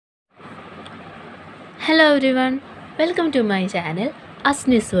Hello everyone, welcome to my channel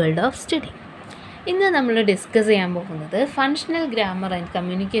Asni's World of Study. ഇന്ന് നമ്മൾ discuss ചെയ്യാൻ പോകുന്നത് functional grammar and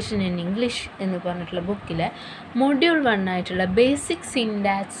communication in English എന്ന് പറഞ്ഞിട്ടുള്ള ബുക്കിലെ Module-1 ആയിട്ടുള്ള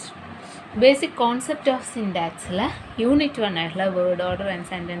ബേസിക് കോൺസെപ്റ്റ് ഓഫ് സിൻടാക്സിലെ Unit-1 ആയിട്ടുള്ള വേർഡ് ഓർഡർ ആൻഡ്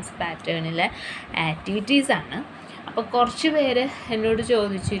സെൻറ്റൻസ് പാറ്റേണിലെ ആക്ടിവിറ്റീസാണ്. അപ്പോൾ കുറച്ച് പേര് എന്നോട്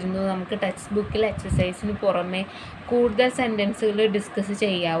ചോദിച്ചിരുന്നു, നമുക്ക് ടെക്സ്റ്റ് ബുക്കിൽ എക്സസൈസിന് പുറമെ കൂടുതൽ സെൻറ്റൻസുകൾ ഡിസ്കസ്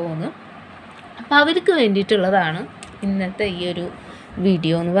ചെയ്യാമോ എന്ന്. അപ്പോൾ അവർക്ക് വേണ്ടിയിട്ടുള്ളതാണ് ഇന്നത്തെ ഈ ഒരു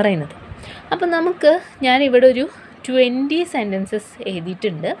വീഡിയോ എന്ന് പറയുന്നത്. അപ്പോൾ ഞാനിവിടെ ഒരു 20 സെൻറ്റൻസസ്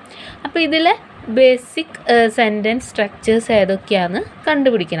എഴുതിയിട്ടുണ്ട്. അപ്പോൾ ഇതിലെ ബേസിക് സെൻറ്റൻസ് സ്ട്രക്ചേഴ്സ് ഏതൊക്കെയാണെന്ന്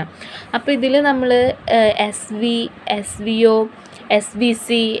കണ്ടുപിടിക്കണം. അപ്പോൾ ഇതിൽ നമ്മൾ SV, SVO, SVC,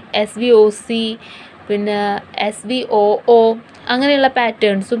 SVOC, പിന്നെ SVOO അങ്ങനെയുള്ള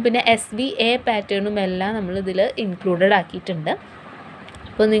പാറ്റേൺസും പിന്നെ SVA പാറ്റേണും എല്ലാം നമ്മളിതിൽ ഇൻക്ലൂഡഡ് ആക്കിയിട്ടുണ്ട്.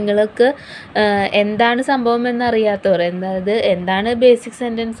 അപ്പോൾ നിങ്ങൾക്ക് എന്താണ് സംഭവം എന്നറിയാത്തവർ, എന്താണ് ബേസിക്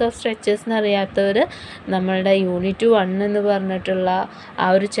സെൻറ്റൻസ് ഓഫ് സ്ട്രക്ചേഴ്സ് എന്നറിയാത്തവർ നമ്മളുടെ Unit-1 എന്ന് പറഞ്ഞിട്ടുള്ള ആ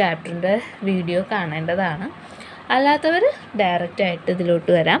ഒരു ചാപ്റ്ററിൻ്റെ വീഡിയോ കാണേണ്ടതാണ്. അല്ലാത്തവർ ഡയറക്റ്റായിട്ട്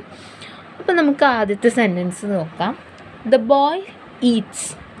ഇതിലോട്ട് വരാം. അപ്പോൾ നമുക്ക് ആദ്യത്തെ സെൻറ്റൻസ് നോക്കാം. ദ ബോയ് ഈറ്റ്സ്,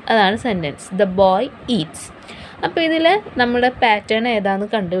 അതാണ് സെൻറ്റൻസ്. The boy Eats. അപ്പോൾ ഇതിൽ നമ്മുടെ പാറ്റേൺ ഏതാണെന്ന്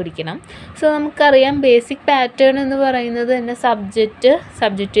കണ്ടുപിടിക്കണം. സോ നമുക്കറിയാം ബേസിക് പാറ്റേൺ എന്ന് പറയുന്നത് തന്നെ സബ്ജക്റ്റ്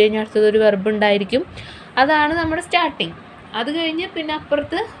കഴിഞ്ഞ് അടുത്തതൊരു വെർബ് ഉണ്ടായിരിക്കും. അതാണ് നമ്മുടെ സ്റ്റാർട്ടിങ്. അത് കഴിഞ്ഞ് പിന്നെ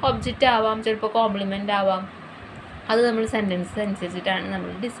അപ്പുറത്ത് ഒബ്ജക്റ്റ് ആവാം, ചിലപ്പോൾ കോംപ്ലിമെൻ്റ് ആവാം. അത് നമ്മൾ സെൻറ്റൻസ് അനുസരിച്ചിട്ടാണ് നമ്മൾ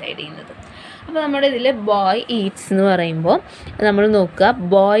ഡിസൈഡ് ചെയ്യുന്നത്. അപ്പോൾ നമ്മുടെ ഇതിൽ ബോയ് ഈറ്റ്സ് എന്ന് പറയുമ്പോൾ നമ്മൾ നോക്കുക,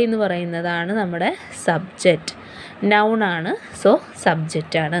 ബോയ് എന്ന് പറയുന്നതാണ് നമ്മുടെ സബ്ജക്റ്റ്, നൗൺ ആണ്, സോ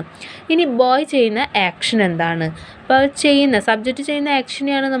സബ്ജക്റ്റാണ്. ഇനി ബോയ് ചെയ്യുന്ന ആക്ഷൻ എന്താണ്? അപ്പോൾ സബ്ജക്റ്റ് ചെയ്യുന്ന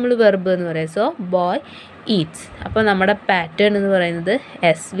ആക്ഷനെയാണ് നമ്മൾ വെർബ് എന്ന് പറയുക. So boy Eats. അപ്പോൾ നമ്മുടെ പാറ്റേൺ എന്ന് പറയുന്നത്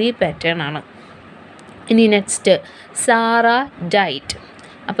SV പാറ്റേൺ ആണ്. ഇനി നെക്സ്റ്റ് സാറ ഡൈറ്റ്.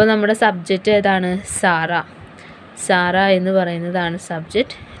 അപ്പോൾ നമ്മുടെ സബ്ജക്റ്റ് ഏതാണ്? സാറ എന്ന് പറയുന്നതാണ്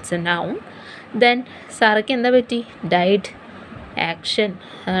subject, it's A noun. Then സാറയ്ക്ക് എന്താ പറ്റി? ഡൈഡ്, ആക്ഷൻ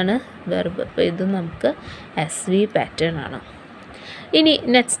ആണ് വെർബ്. അപ്പോൾ ഇത് നമുക്ക് SV പാറ്റേൺ ആണ്. ഇനി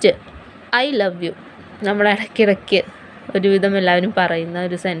നെക്സ്റ്റ് ഐ ലവ് യു. നമ്മൾ ഇടയ്ക്കിടയ്ക്ക് ഒരുവിധം എല്ലാവരും പറയുന്ന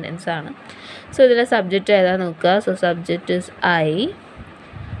ഒരു സെൻറ്റൻസ് ആണ്. സോ ഇതിലെ സബ്ജക്റ്റ് ഏതാ നോക്കുക. So subject is I,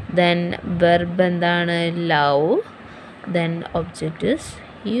 then verb എന്താണ്? Love, then object is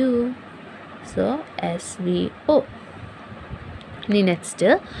U, so SVO. ഇനി next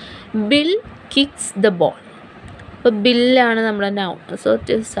bill kicks the ball. അപ്പോൾ ബില്ലാണ് നമ്മുടെ noun, so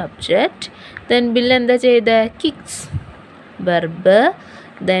it is subject. Then bill എന്താ ചെയ്ത്? Kicks, verb,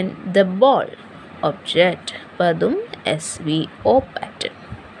 then the ball, object. അപ്പോൾ അതും SVO pattern.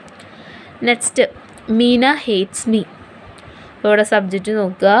 Next Meena hates me. അപ്പോൾ ഇവിടെ സബ്ജക്റ്റ്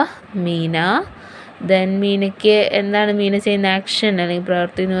നോക്കുക, മീന. ദെൻ മീനയ്ക്ക് എന്താണ് മീന ചെയ്യുന്ന ആക്ഷൻ അല്ലെങ്കിൽ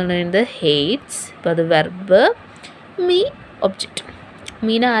പ്രവൃത്തി എന്ന് പറയുന്നത്? ഹേറ്റ്സ്. അപ്പോൾ അത് വെർബ്, മീ ഒബ്ജക്റ്റ്.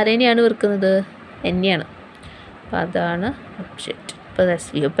 മീന ആരേനെയാണ് വെറുക്കുന്നത്? എന്നെയാണ്. അപ്പോൾ അതാണ് ഒബ്ജക്റ്റ്. അപ്പോൾ അത്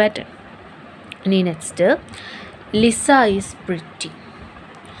SVO പാറ്റേൺ. ഇനി നെക്സ്റ്റ് ലിസ ഈസ് പ്രിറ്റി.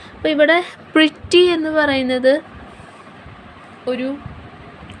 അപ്പോൾ ഇവിടെ പ്രിറ്റി എന്ന് പറയുന്നത് ഒരു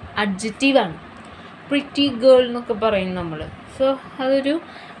അഡ്ജക്റ്റീവാണ്. പ്രിറ്റി ഗേൾ എന്നൊക്കെ പറയും നമ്മൾ. സോ അതൊരു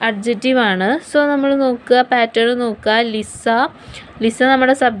അഡ്ജക്റ്റീവാണ്. സോ നമ്മൾ നോക്കുക, പാറ്റേൺ നോക്കുക. ലിസ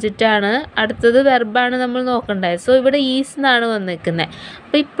നമ്മുടെ സബ്ജക്റ്റാണ്. അടുത്തത് വെർബാണ് നമ്മൾ നോക്കേണ്ടത്. സോ ഇവിടെ ഈസ് എന്നാണ് വന്നിരിക്കുന്നത്.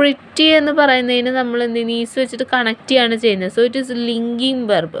 അപ്പോൾ ഈ പ്രിറ്റി എന്ന് പറയുന്നതിന് നമ്മൾ എന്തെങ്കിലും ഈസ് വെച്ചിട്ട് കണക്ട് ചെയ്യാണ് ചെയ്യുന്നത്. So it is linking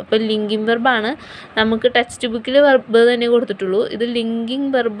verb. അപ്പോൾ ലിങ്കിങ് വെർബാണ്. നമുക്ക് ടെക്സ്റ്റ് ബുക്കിൽ വെർബ് തന്നെ കൊടുത്തിട്ടുള്ളൂ. ഇത്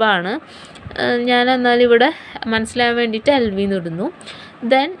ലിങ്കിങ് വെർബാണ്. ഞാൻ എന്നാൽ ഇവിടെ മനസ്സിലാകാൻ വേണ്ടിയിട്ട് LV ഇടുന്നു.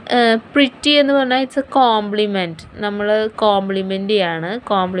 ദെൻ പ്രിറ്റി എന്ന് പറഞ്ഞാൽ ഇറ്റ്സ് എ കോംപ്ലിമെൻറ്റ്. നമ്മൾ കോംപ്ലിമെൻ്റ് ചെയ്യാണ്.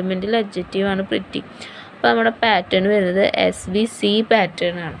 കോംപ്ലിമെൻറ്റിൽ അഡ്ജക്റ്റീവാണ് പ്രിറ്റി. അപ്പോൾ നമ്മുടെ പാറ്റേൺ വരുന്നത് SVC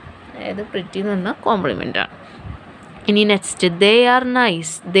പാറ്റേൺ ആണ്. അതായത് പ്രിറ്റി എന്ന് പറഞ്ഞാൽ കോംപ്ലിമെൻ്റ് ആണ്. ഇനി നെക്സ്റ്റ് ദേ ആർ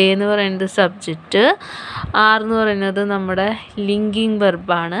നൈസ്. ദേ എന്ന് പറയുന്നത് സബ്ജക്റ്റ്, ആർ എന്ന് പറയുന്നത് നമ്മുടെ ലിങ്കിങ്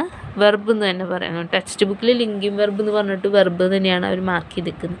വെർബാണ്. വെർബ് എന്ന് തന്നെ പറയണം. ടെക്സ്റ്റ് ബുക്കിൽ ലിങ്കിങ് വെർബ് എന്ന് പറഞ്ഞിട്ട് വെർബ് തന്നെയാണ് അവർ മാർക്ക്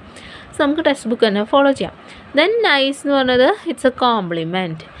ചെയ്തിരിക്കുന്നത്. സോ നമുക്ക് ടെക്സ്റ്റ് ബുക്ക് തന്നെ ഫോളോ ചെയ്യാം. ദെൻ നൈസ് എന്ന് പറഞ്ഞത് ഇറ്റ്സ് എ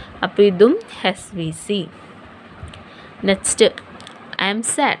കോംപ്ലിമെൻറ്റ്. അപ്പോൾ ഇതും SVC. Next I am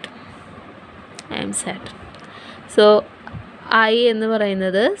sad. So I എന്ന്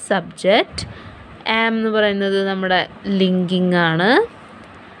പറയുന്നത് സബ്ജക്റ്റ്, ആം എന്ന് പറയുന്നത് നമ്മുടെ ലിങ്കിങ് ആണ്.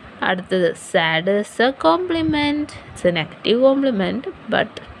 അടുത്തത് sad is A compliment, it's A negative compliment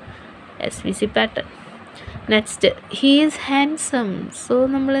but SVC pattern. Next he is handsome. So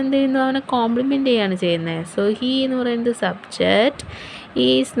നമ്മൾ എന്ത് ചെയ്യുന്നു? അവനെ കോംപ്ലിമെൻ്റ് ചെയ്യാണ് ചെയ്യുന്നത്. സോ ഹീ എന്ന് പറയുന്നത് സബ്ജക്റ്റ്,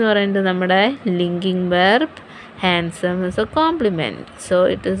 ഈസ് എന്ന് പറയുന്നത് നമ്മുടെ linking verb, Handsome is a compliment, so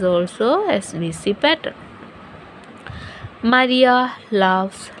it is also SVC pattern. Maria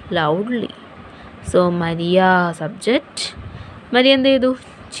laughs loudly. So Maria subject. Maria എന്ത് ചെയ്തു?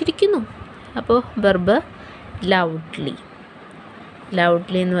 ചിരിക്കുന്നു. അപ്പോൾ വെർബ് ലൗഡ്ലി.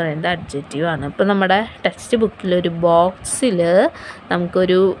 ലൗഡ്ലി എന്ന് പറയുന്നത് അഡ്ജക്റ്റീവ് ആണ്. ഇപ്പോൾ നമ്മുടെ ടെക്സ്റ്റ് ബുക്കിൽ ഒരു ബോക്സിൽ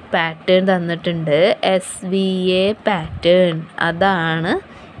നമുക്കൊരു പാറ്റേൺ തന്നിട്ടുണ്ട്, SVA പാറ്റേൺ. അതാണ്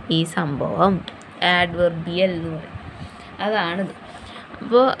ഈ സംഭവം, ആഡ്വർബിയൽ എന്ന് പറയും. അതാണിത്.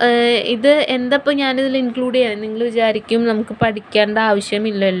 അപ്പോൾ ഇത് എന്താപ്പോൾ ഞാനിതിൽ ഇൻക്ലൂഡ് ചെയ്യാൻ നിങ്ങൾ വിചാരിക്കും നമുക്ക് പഠിക്കേണ്ട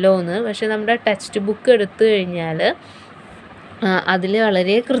ആവശ്യമില്ലല്ലോ എന്ന്. പക്ഷേ നമ്മുടെ ടെക്സ്റ്റ് ബുക്ക് എടുത്തു കഴിഞ്ഞാൽ അതിൽ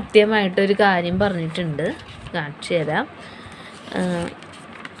വളരെ കൃത്യമായിട്ടൊരു കാര്യം പറഞ്ഞിട്ടുണ്ട്, കാണിച്ചു തരാം.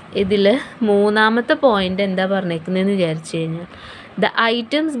 ഇതിൽ മൂന്നാമത്തെ പോയിൻ്റ് എന്താ പറഞ്ഞേക്കുന്നതെന്ന് വിചാരിച്ചു കഴിഞ്ഞാൽ, the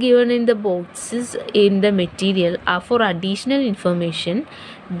items given in the boxes in the material R four additional information.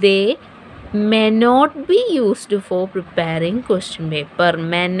 They may not be used for preparing question paper.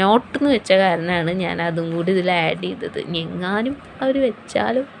 May not എന്ന് വെച്ച കാരണമാണ് ഞാൻ അതും കൂടി ഇതിൽ ആഡ് ചെയ്തത്. എങ്ങാനും അവർ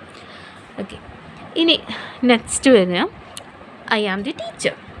വെച്ചാലും ഓക്കെ. ഇനി നെക്സ്റ്റ് വരാം, I am the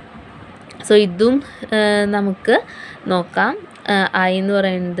teacher. So ഇതും നമുക്ക് നോക്കാം. ഐ എന്ന്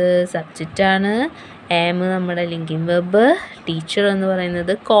പറയുന്നത് സബ്ജക്റ്റാണ്, ആം നമ്മുടെ ലിങ്കിങ് വെർബ്, ടീച്ചർ എന്ന്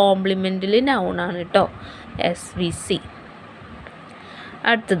പറയുന്നത് കോംപ്ലിമെൻ്റിൽ നൗണാണ് കേട്ടോ, SVC.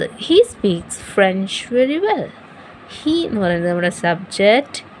 അടുത്തത് he speaks French very well. He എന്ന് പറയുന്നത് നമ്മുടെ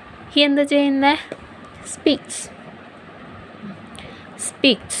സബ്ജക്റ്റ്. ഹീ എന്താ ചെയ്യുന്നത്? Speaks.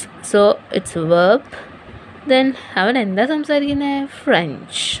 So it's verb. Then അവൻ എന്താ സംസാരിക്കുന്നത്?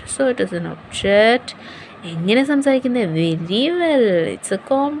 French. So it is an object. എങ്ങനെ സംസാരിക്കുന്നത്? Very well. It's A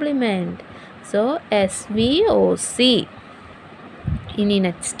compliment. So SVOC. ഇനി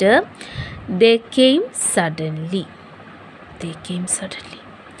നെക്സ്റ്റ്, ദേ കെയിം സഡൻലി.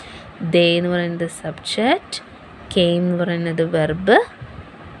 ദേ എന്ന് പറയുന്നത് സബ്ജക്റ്റ്, കെയിം എന്ന് പറയുന്നത് verb.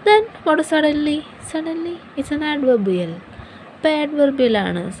 Then what suddenly? Suddenly it's an ആഡ്വർബിയൽ. ഇപ്പോൾ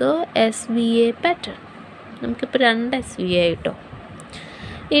ആഡ്വർബിയലാണ്. So SVA pattern. നമുക്കിപ്പോൾ 2 SVA ആയിട്ടോ.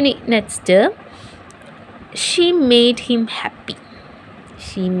 ഇനി next, she made him happy.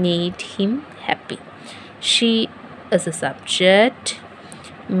 She is A subject,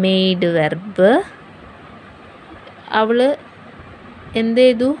 made verb. അവൾ എന്ത്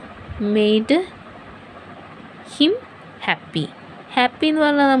ചെയ്തു? Made him happy. ഹാപ്പി എന്ന്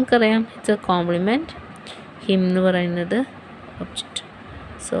പറഞ്ഞാൽ നമുക്കറിയാം ഇറ്റ്സ് എ കോംപ്ലിമെൻറ്റ്. ഹിം എന്ന് പറയുന്നത് object.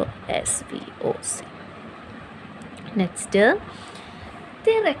 So SVOC. Next,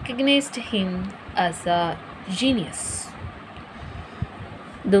 they recognized him as a genius.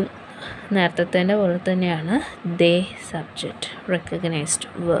 ഇതും നേരത്തെ പോലെ തന്നെയാണ്. they subject, recognized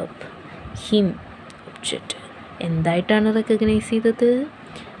verb, him object. എന്തായിട്ടാണ് recognise ചെയ്തത്?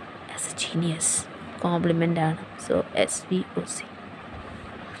 ആസ് എ ജീനിയസ്, കോംപ്ലിമെൻ്റ് ആണ്. So SVOC.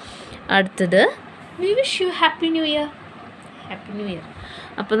 അടുത്തത്, we wish you happy new year.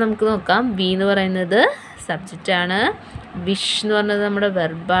 അപ്പോൾ നമുക്ക് നോക്കാം. വി എന്ന് പറയുന്നത് സബ്ജക്റ്റാണ്, വിഷ് എന്ന് പറയുന്നത് നമ്മുടെ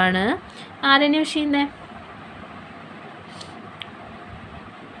വെർബാണ്. ആരെന്നെ വിഷ് ചെയ്യുന്നത്?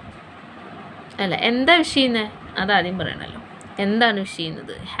 അല്ല, എന്താ വിഷ് ചെയ്യുന്നത്? അതാദ്യം പറയണമല്ലോ. എന്താണ് വിഷ്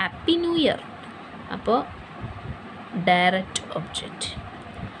ചെയ്യുന്നത്? Happy new year. അപ്പോൾ ഡയറക്റ്റ് ഒബ്ജക്റ്റ്.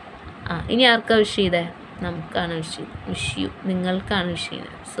 ഇനി ആർക്കാ വിഷ് ചെയ്തത്? നമുക്കാണ് വിഷ് ചെയ്തത്. വിഷ് യു, നിങ്ങൾക്കാണ് വിഷ്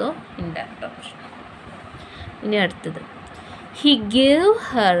ചെയ്യുന്നത്. So indirect object. ഇനി അടുത്തത്, he gave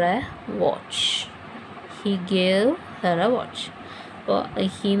her A watch. അപ്പോൾ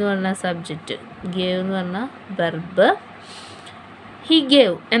ഹി എന്ന് പറഞ്ഞാൽ സബ്ജക്റ്റ്, ഗേവ് എന്ന് പറഞ്ഞാൽ വെർബ്. ഹി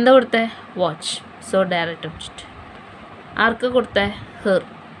ഗേവ് എന്താ കൊടുത്തേ? വാച്ച്. So direct object. ആർക്ക് കൊടുത്തേ? Her,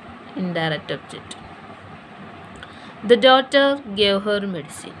 indirect object. The doctor gave her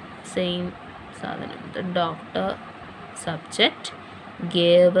medicine. Same സാധനം. The doctor subject,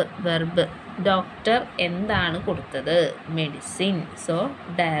 gave verb. Doctor എന്താണ് കൊടുത്തത്? മെഡിസിൻ. So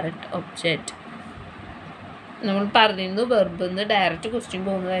direct object. നമ്മൾ പറഞ്ഞിരുന്നു വെർബിൽ നിന്ന് ഡയറക്റ്റ് ക്വസ്റ്റ്യൻ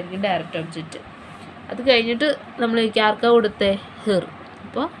പോകുന്നതായിരിക്കും ഡയറക്റ്റ് ഒബ്ജക്റ്റ്. അത് കഴിഞ്ഞിട്ട് നമ്മൾ ആർക്കാ കൊടുത്തേ? ഹെർ.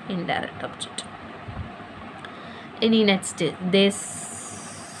 അപ്പോൾ ഇൻഡയറക്റ്റ് ഒബ്ജക്റ്റ്. ഇനി നെക്സ്റ്റ്, ദേ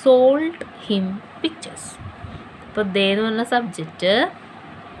സോൾഡ് ഹിം പിക്ചേഴ്സ്. അപ്പോൾ ദേ എന്ന് പറഞ്ഞ സബ്ജക്റ്റ്,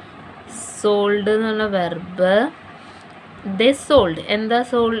 സോൾഡ് എന്ന് പറഞ്ഞ വെർബ്. ദേ സോൾഡ് എന്താ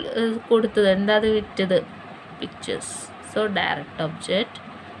കൊടുത്തത്? എന്താ അത് വിറ്റത്? പിക്ചേഴ്സ്. So direct object.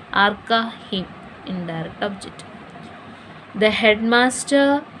 ആർക്കാ? Him, indirect object. The headmaster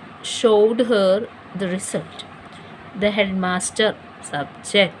showed her the result. The headmaster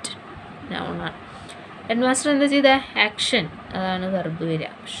subject, noun. Headmaster എന്താ ചെയ്തേ? ആക്ഷൻ. അതാണ് വെർബ് വരിക.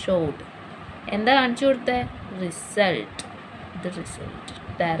 ഷോഡ് എന്താ കാണിച്ചു കൊടുത്തേ? Result. The result,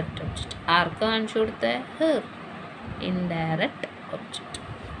 direct object. ആർക്കാ കാണിച്ചു കൊടുത്തേ? ഹെർ. Indirect object.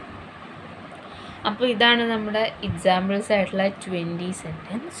 അപ്പോൾ ഇതാണ് നമ്മുടെ എക്സാമ്പിൾസ് ആയിട്ടുള്ള 20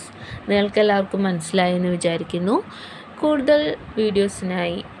 സെൻറ്റൻസ്. നിങ്ങൾക്ക് എല്ലാവർക്കും മനസ്സിലായി എന്ന് വിചാരിക്കുന്നു. കൂടുതൽ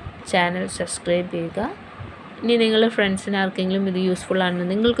വീഡിയോസിനായി ചാനൽ സബ്സ്ക്രൈബ് ചെയ്യുക. ഇനി നിങ്ങളുടെ ഫ്രണ്ട്സിന് ആർക്കെങ്കിലും ഇത് യൂസ്ഫുൾ ആണെന്ന്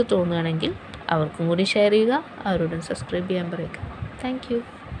നിങ്ങൾക്ക് തോന്നുകയാണെങ്കിൽ അവർക്കും കൂടി ഷെയർ ചെയ്യുക, അവരോടും സബ്സ്ക്രൈബ് ചെയ്യാൻ പറയുക. Thank you.